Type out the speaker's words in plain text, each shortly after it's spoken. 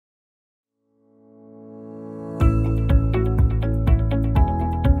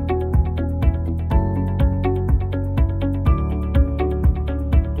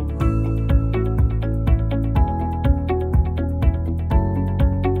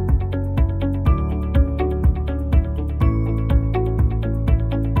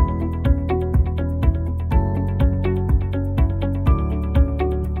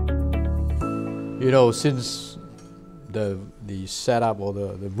Since the setup or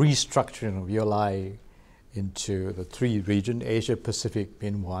the restructuring of ULI into the three regions, Asia Pacific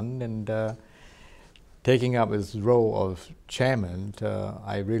being one, and taking up this role of chairman,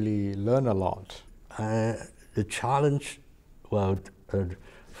 I really learned a lot. The challenge,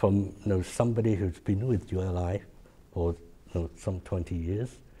 from somebody who's been with ULI for some 20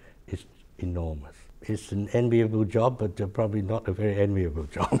 years, is enormous. It's an enviable job, but probably not a very enviable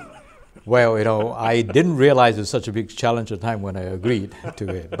job. Well, I didn't realize it was such a big challenge at the time when I agreed to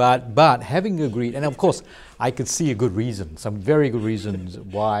it. But having agreed, and of course, I could see a good reason, some very good reasons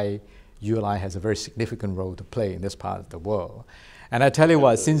why ULI has a very significant role to play in this part of the world. And I tell you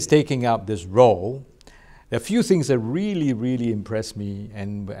what, since taking up this role, there are a few things that really, really impressed me,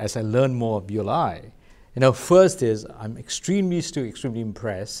 and as I learn more of ULI, first is I'm extremely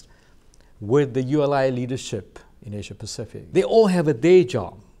impressed with the ULI leadership in Asia Pacific. They all have a day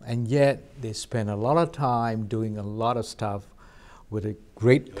job, and yet they spend a lot of time doing a lot of stuff with a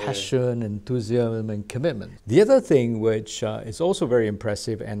great passion, enthusiasm, and commitment. The other thing which is also very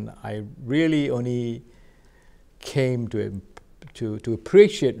impressive, and I really only came to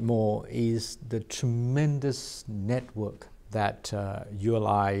appreciate more, is the tremendous network that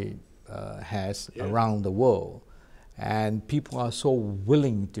ULI has around the world. And people are so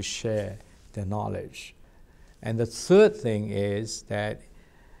willing to share their knowledge. And the third thing is that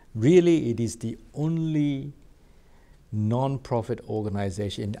really it is the only non-profit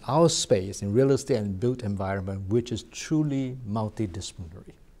organization in our space, in real estate and built environment, which is truly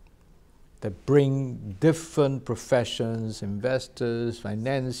multidisciplinary, that bring different professions, investors,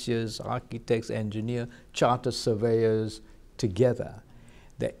 financiers, architects, engineers, chartered surveyors together.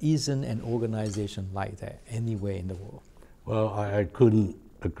 There isn't an organization like that anywhere in the world. Well, I couldn't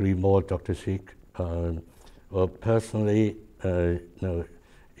agree more, Dr. Sheikh. Well, personally,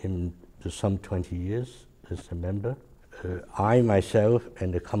 in some 20 years as a member, I myself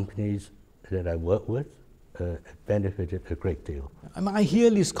and the companies that I work with benefited a great deal. I hear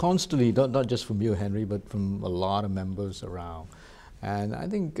this constantly, not just from you, Henry, but from a lot of members around. And I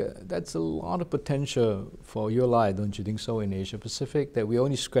think that's a lot of potential for ULI, don't you think so, in Asia Pacific, that we're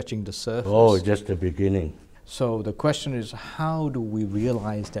only scratching the surface? Oh, just the beginning. So the question is, how do we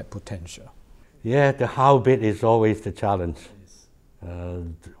realize that potential? Yeah, the how bit is always the challenge.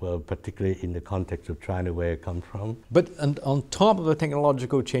 Well, particularly in the context of China, where I come from. But on top of the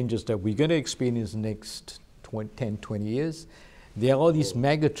technological changes that we're going to experience in the next 10, 20 years, there are all these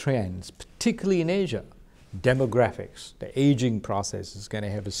mega trends, particularly in Asia. Demographics, the aging process is going to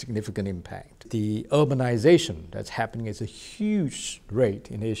have a significant impact. The urbanization that's happening at a huge rate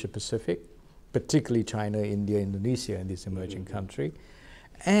in Asia Pacific, particularly China, India, Indonesia, and this emerging country.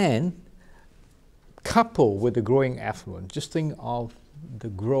 And coupled with the growing affluence, just think of the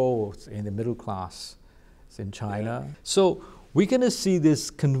growth in the middle class in China. Yeah. So we're going to see this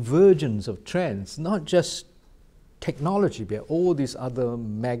convergence of trends, not just technology, but all these other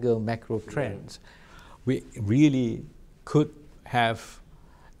macro trends. Yeah. We really could have,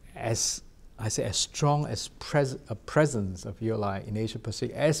 as strong as a presence of ULI in Asia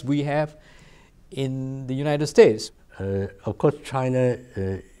Pacific as we have in the United States. Of course, China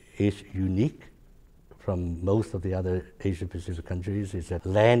is unique from most of the other Asia Pacific countries, is that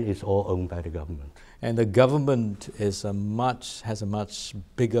land is all owned by the government. And the government has a much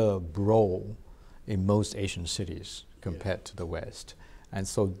bigger role in most Asian cities compared to the West. And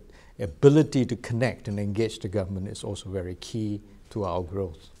so ability to connect and engage the government is also very key to our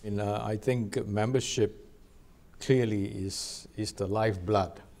growth. And I think membership clearly is the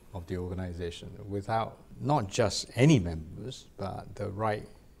lifeblood of the organization. Without not just any members, but the right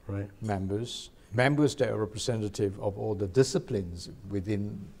members that are representative of all the disciplines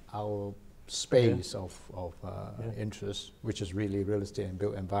within our space of interest, which is really real estate and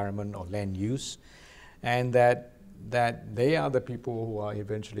built environment or land use, and that they are the people who are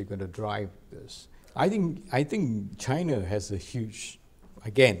eventually going to drive this. I think China has a huge,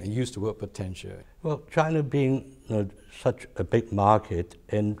 again, I use the word potential. Well, China being such a big market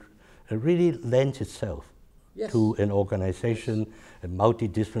and really lends itself to an organization, a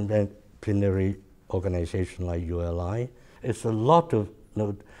multidisciplinary organization like ULI. It's a lot of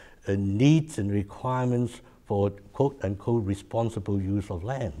needs and requirements for quote-unquote responsible use of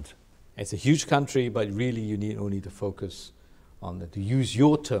land. It's a huge country, but really you need only to focus on to use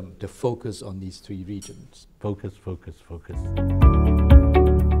your term, to focus on these three regions. Focus, focus, focus.